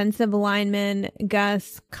defensive lineman,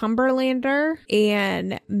 Gus Cumberlander,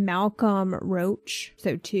 and Malcolm Roach.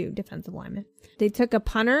 So 2 defensive linemen. They took a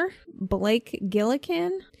punter, Blake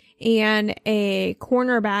Gillikin, and a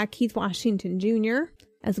cornerback, Keith Washington Jr.,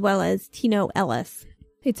 as well as Tino Ellis.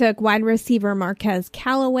 They took wide receiver Marquez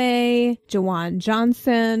Callaway, Jawan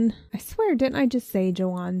Johnson. I swear, didn't I just say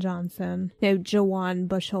Jawan Johnson? No, Jawan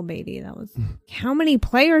Bushell-Beatty. That was... How many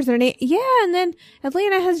players are named? Yeah, and then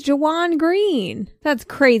Atlanta has Jawan Green. That's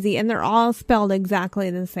crazy, and they're all spelled exactly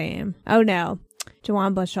the same. Oh, no.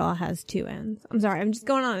 Jawan Bushell has 2 N's. I'm sorry, I'm just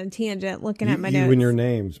going on a tangent looking at my notes. You and your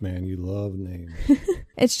names, man. You love names.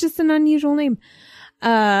 It's just an unusual name.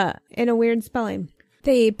 In a weird spelling.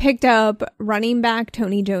 They picked up running back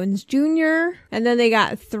Tony Jones Jr., and then they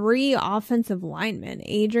got 3 offensive linemen,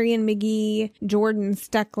 Adrian McGee, Jordan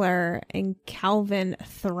Steckler, and Calvin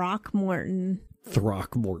Throckmorton.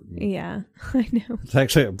 Throckmorton. Yeah, I know. It's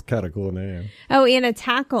actually a kind of cool name. Oh, and a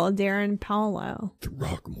tackle, Darren Paulo.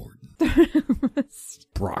 Throckmorton.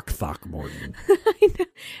 Brock Throckmorton. I know.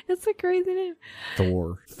 It's a crazy name.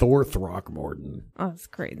 Thor Throckmorton. Oh, that's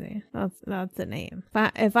crazy. That's the name.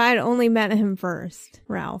 If I had only met him first,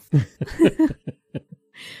 Ralph,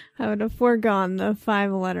 I would have foregone the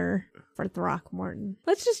 5-letter for Throckmorton.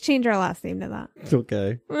 Let's just change our last name to that. It's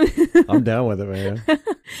okay. I'm down with it, man.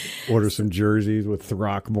 Order some jerseys with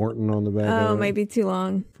Throckmorton on the back. Oh, might be too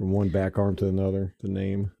long. From one back arm to another, the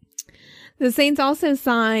name. The Saints also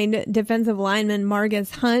signed defensive lineman Margus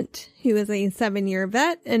Hunt, who is a 7-year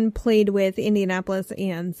vet and played with Indianapolis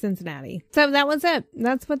and Cincinnati. So that was it.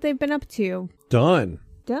 That's what they've been up to. Done.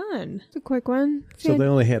 It's a quick one. So they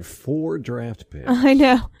only had 4 draft picks. I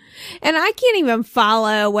know. And I can't even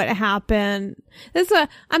follow what happened.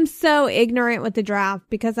 I'm so ignorant with the draft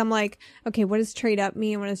because I'm like, okay, what does trade up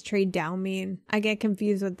mean? What does trade down mean? I get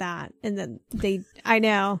confused with that. And then I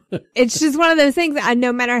know. It's just one of those things that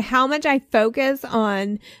no matter how much I focus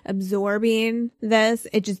on absorbing this,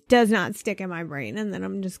 it just does not stick in my brain. And then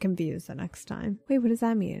I'm just confused the next time. Wait, what does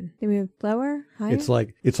that mean? They move lower? Higher? It's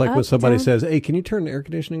like up, when somebody down? says, hey, can you turn the air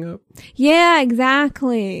conditioning up? Yeah,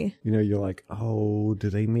 exactly. You're like, oh, do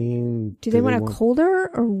they mean... Do they want it colder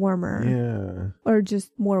or warmer? Yeah. Or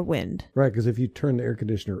just more wind? Right, because if you turn the air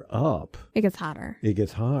conditioner up... It gets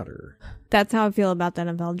hotter. That's how I feel about the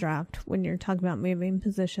NFL draft when you're talking about moving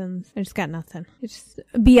positions. I just got nothing. It's just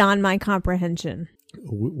beyond my comprehension.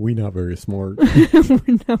 We not very smart.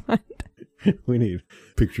 We're not. We need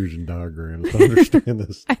pictures and diagrams to understand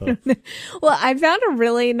this stuff. Well, I found a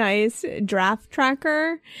really nice draft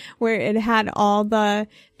tracker where it had all the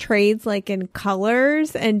trades like in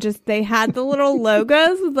colors and just they had the little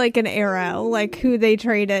logos with like an arrow, like who they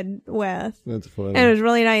traded with. That's funny. And it was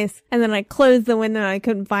really nice. And then I closed the window and I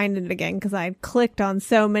couldn't find it again because I had clicked on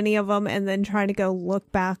so many of them and then tried to go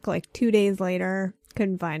look back like 2 days later.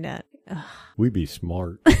 Couldn't find it. We be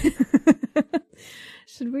smart.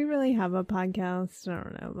 Should we really have a podcast? I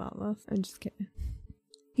don't know about this. I'm just kidding.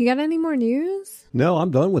 You got any more news? No,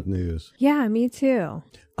 I'm done with news. Yeah, me too.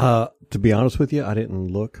 To be honest with you, I didn't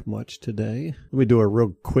look much today. Let me do a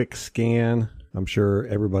real quick scan. I'm sure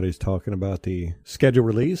everybody's talking about the schedule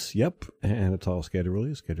release. Yep. And it's all schedule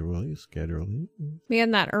release.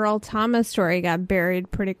 Man, that Earl Thomas story got buried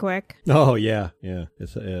pretty quick. Oh, yeah. Yeah.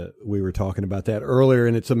 It's, we were talking about that earlier,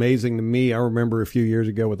 and it's amazing to me. I remember a few years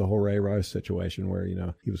ago with the whole Ray Rice situation where, you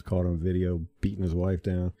know, he was caught on video beating his wife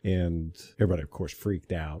down, and everybody, of course,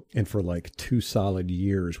 freaked out. And for like 2 solid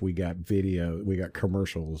years, we got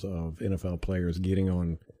commercials of NFL players getting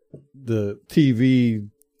on the TV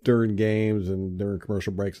during games and during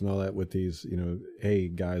commercial breaks and all that with these, you know, hey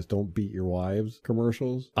guys, don't beat your wives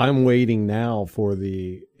commercials. I'm waiting now for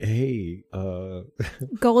the, hey,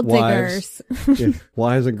 gold wives, diggers.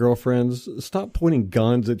 wives and girlfriends, stop pointing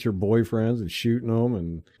guns at your boyfriends and shooting them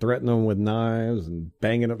and threatening them with knives and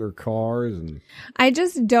banging up their cars. And I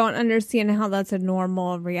just don't understand how that's a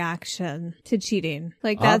normal reaction to cheating.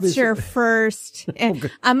 Like that's Obviously. your first, I'm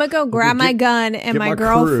going to go grab my gun and my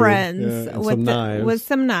girlfriend's and with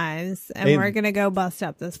some knives and we're going to go bust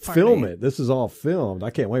up this party. Film it. This is all filmed. I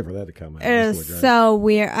can't wait for that to come out. It is so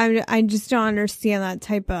weird. I just don't understand that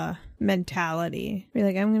type of mentality. You're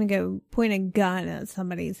like, I'm going to go point a gun at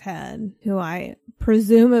somebody's head who I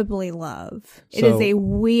presumably love. It is a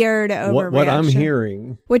weird overreaction. What I'm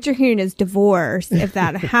hearing. What you're hearing is divorce if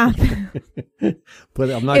that happens.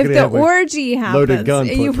 But I'm not if going to the have orgy happens, gun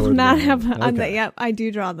you will not me. have. Okay. Yep, I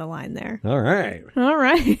do draw the line there. All right. All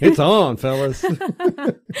right. It's on, fellas.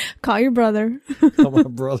 Call your brother. Call my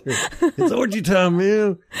brother. It's orgy time,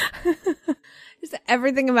 man. Just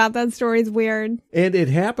everything about that story is weird. And it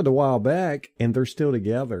happened a while back, and they're still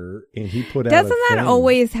together. And he put out. Doesn't that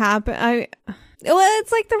always happen? Well,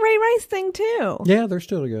 it's like the Ray Rice thing too. Yeah, they're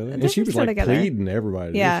still together. And she was like pleading to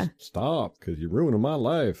everybody. Yeah. Just stop, because you're ruining my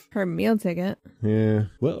life. Her meal ticket. Yeah.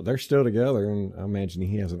 Well, they're still together, and I imagine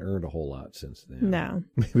he hasn't earned a whole lot since then. No.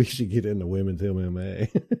 Maybe we should get into women's MMA.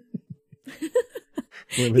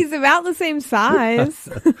 He's about the same size.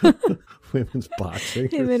 Women's boxing.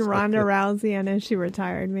 Him and Ronda Rousey. I know she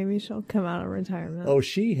retired. Maybe she'll come out of retirement. Oh,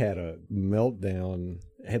 she had a meltdown.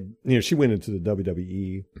 She went into the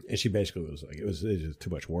WWE, and she basically was like, it was just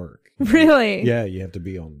too much work. Really? Yeah, you have to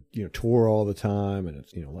be on tour all the time, and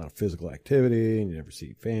it's a lot of physical activity, and you never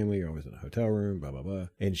see family. You're always in a hotel room, blah blah blah.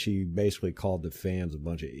 And she basically called the fans a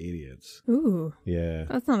bunch of idiots. Ooh, yeah,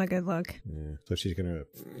 that's not a good look. Yeah, so she's gonna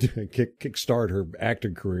kickstart her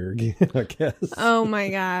acting career again, I guess. Oh my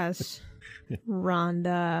gosh.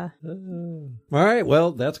 Rhonda. All right,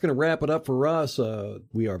 well, that's going to wrap it up for us.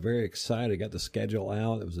 We are very excited. Got the schedule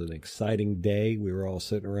out. It was an exciting day. We were all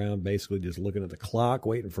sitting around basically just looking at the clock,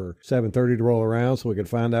 waiting for 7:30 to roll around so we could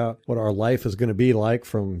find out what our life is going to be like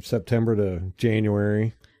from September to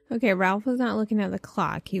January. Okay, Ralph was not looking at the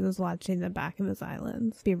clock. He was watching the back of his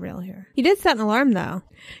eyelids. Be real here. You did set an alarm, though.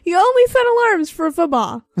 You only set alarms for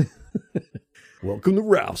football. Welcome to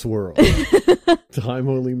Ralph's world. Time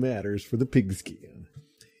only matters for the pigskin.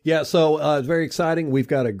 Yeah, so it's very exciting. We've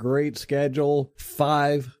got a great schedule.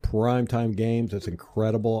 5 primetime games. That's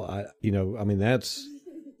incredible.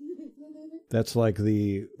 That's like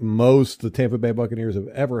the most the Tampa Bay Buccaneers have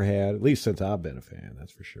ever had, at least since I've been a fan,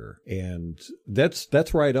 that's for sure. And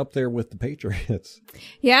that's right up there with the Patriots.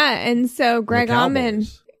 Yeah, and so Greg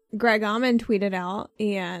Auman tweeted out,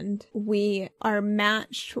 and we are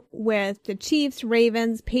matched with the Chiefs,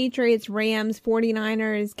 Ravens, Patriots, Rams,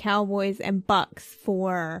 49ers, Cowboys, and Bucks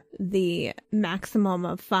for the maximum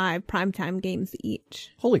of 5 primetime games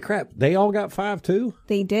each. Holy crap. They all got 5 too?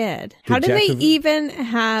 They did. How did they even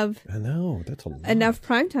have I know, that's a lot. Enough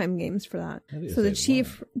primetime games for that? So the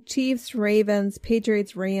Chiefs, Ravens,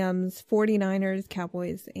 Patriots, Rams, 49ers,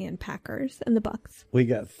 Cowboys, and Packers, and the Bucks. We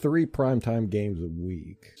got 3 primetime games a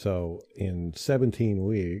week. So in 17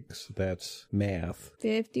 weeks, that's math.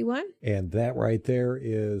 51. And that right there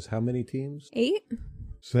is how many teams? 8.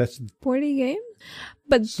 So that's 40 games.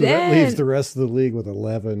 But so that leaves the rest of the league with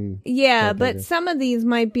 11. Yeah, but some of these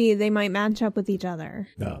might match up with each other.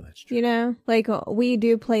 No, that's true. Like we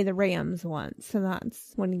do play the Rams once, so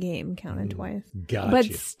that's one game counted twice. Gotcha. But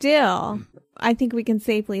still, I think we can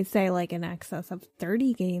safely say like in excess of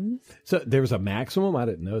 30 games. So there's a maximum? I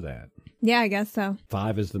didn't know that. Yeah, I guess so.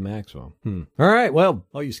 5 is the maximum. All right. Well,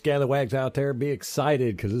 all you scallywags out there, be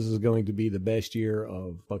excited because this is going to be the best year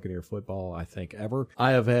of Buccaneer football, I think, ever.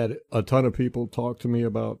 I have had a ton of people talk to me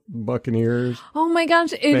about Buccaneers. Oh my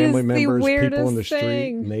gosh, it is family members, the weirdest people in the thing.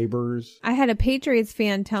 street, neighbors. I had a Patriots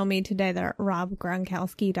fan tell me today that Rob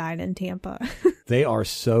Gronkowski died in Tampa. They are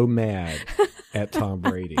so mad at Tom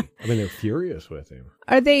Brady. I mean, they're furious with him.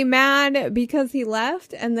 Are they mad because he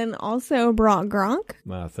left and then also brought Gronk?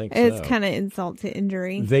 I think It's so. kind of insult to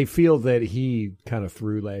injury. They feel that he kind of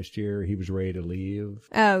threw last year. He was ready to leave.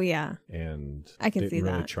 Oh, yeah. And I can didn't see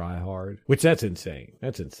really that. try hard, which that's insane.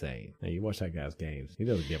 That's insane. Now, you watch that guy's games. He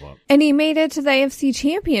doesn't give up. And he made it to the AFC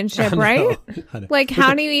Championship, right? I know. Like,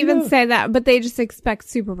 how do you even say that? But they just expect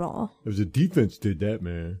Super Bowl. It was a defense did that,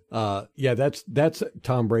 man. Yeah, that's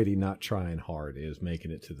Tom Brady not trying hard is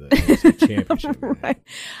making it to the AFC Championship. Man. Right.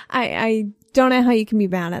 I don't know how you can be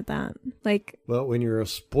mad at that. Like, Well, when you're a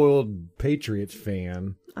spoiled Patriots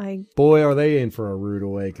fan, I boy, are they in for a rude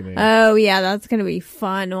awakening. Oh, yeah, that's going to be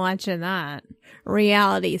fun watching that.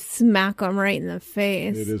 Reality smack them right in the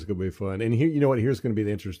face. It is going to be fun. And here, you know what? Here's going to be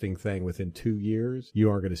the interesting thing. Within 2 years, you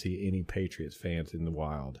aren't going to see any Patriots fans in the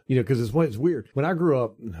wild. You know, because it's weird. When I grew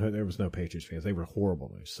up, there was no Patriots fans. They were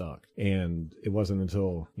horrible. They sucked. And it wasn't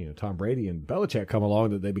until, Tom Brady and Belichick come along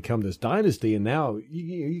that they become this dynasty. And now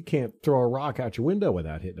you can't throw a rock out your window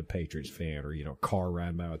without hitting a Patriots fan or, a car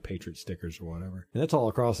riding by with Patriot stickers or whatever. And that's all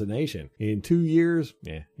across the nation. In 2 years,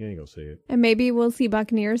 you ain't going to see it. And maybe we'll see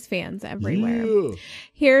Buccaneers fans everywhere. Yeah.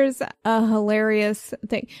 Here's a hilarious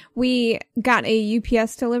thing. We got a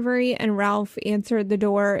UPS delivery and Ralph answered the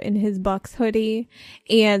door in his Bucks hoodie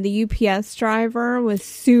and the UPS driver was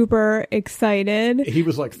super excited. He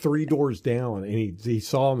was like 3 doors down and he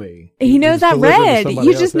saw me. He knows was that delivering to red. somebody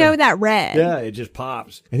You else just there. know that red. Yeah, it just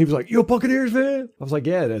pops. And he was like, "You a Buccaneers fan?" I was like,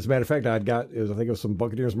 "Yeah." As a matter of fact, I think it was some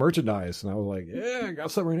Buccaneers merchandise. And I was like, "Yeah, I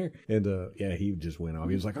got something right here." And yeah, he just went off.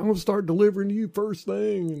 He was like, "I'm going to start delivering to you first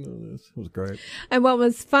thing." And all this. It was great. And what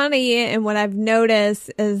was funny and what I've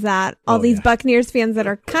noticed is that all these Buccaneers fans that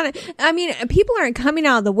are people aren't coming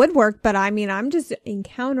out of the woodwork, but I'm just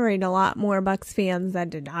encountering a lot more Bucks fans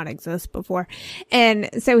that did not exist before. And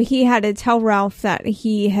so he had to tell Ralph that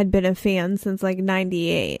he had been a fan since like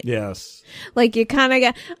 98. Yes. Like you kind of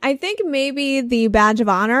get, I think maybe the badge of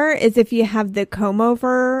honor is if you have the comb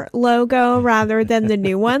over logo rather than the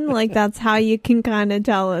new one. Like that's how you can kind of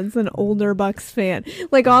tell it's an older Bucks fan.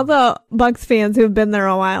 Like all the Bucks fans who've been there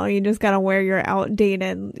a while, you just got to wear your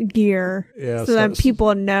outdated gear so that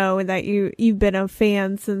people know that you've been a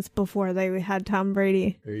fan since before they had Tom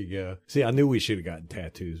Brady. There you go. See, I knew we should have gotten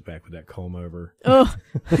tattoos back with that comb over. Oh,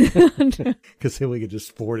 Because then we could just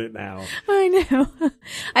sport it now. I know.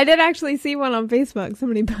 I did actually see one on Facebook.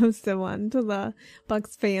 Somebody posted one to the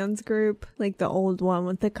Bucks fans group, like the old one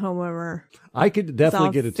with the comb over. I could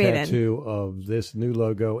definitely get a fitted. tattoo of this new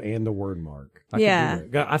logo and the word mark. I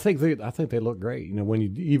think they look great. When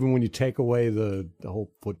you take away the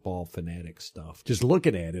whole football fanatic stuff, just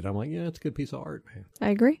looking at it, I'm like, yeah, it's a good piece of art, man. I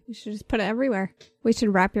agree. You should just put it everywhere. We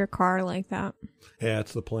should wrap your car like that. Yeah,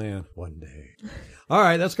 that's the plan. One day. All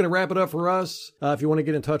right, that's going to wrap it up for us. If you want to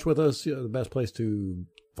get in touch with us, the best place to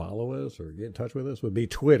follow us or get in touch with us would be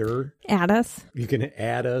Twitter. Add us. You can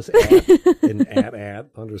add us at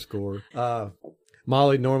 _.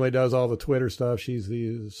 Molly normally does all the Twitter stuff. She's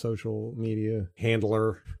the social media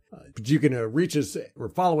handler. But you can reach us or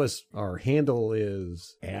follow us. Our handle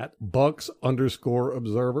is at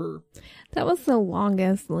Bucks_observer. That was the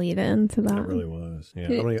longest lead in to that. It really was. Yeah, I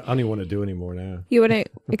don't even want to do any more now. You want to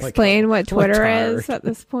explain what Twitter tired. is at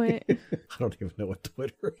this point? I don't even know what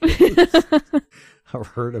Twitter is. I've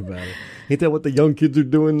heard about it. Ain't that what the young kids are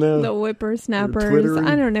doing now? The whippersnappers. Twittering?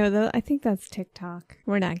 I don't know. I think that's TikTok.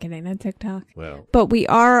 We're not getting a TikTok. Well, But we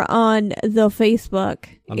are on the Facebook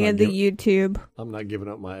and the YouTube. I'm not giving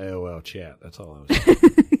up my AOL chat. That's all I'm saying.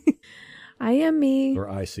 I am me. Or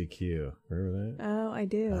ICQ. Remember that? Oh, I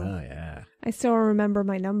do. Oh, yeah. I still remember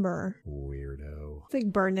my number. Weirdo. It's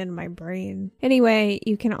like burned in my brain. Anyway,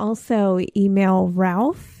 you can also email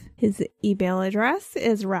Ralph. His email address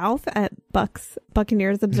is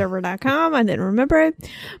ralph@buccaneersobserver.com. I didn't remember it.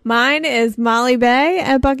 Mine is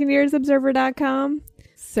mollybay@buccaneersobserver.com.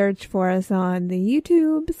 Search for us on the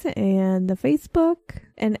YouTubes and the Facebook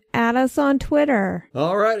and add us on Twitter.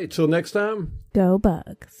 All righty. Till next time. Go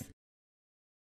Bugs.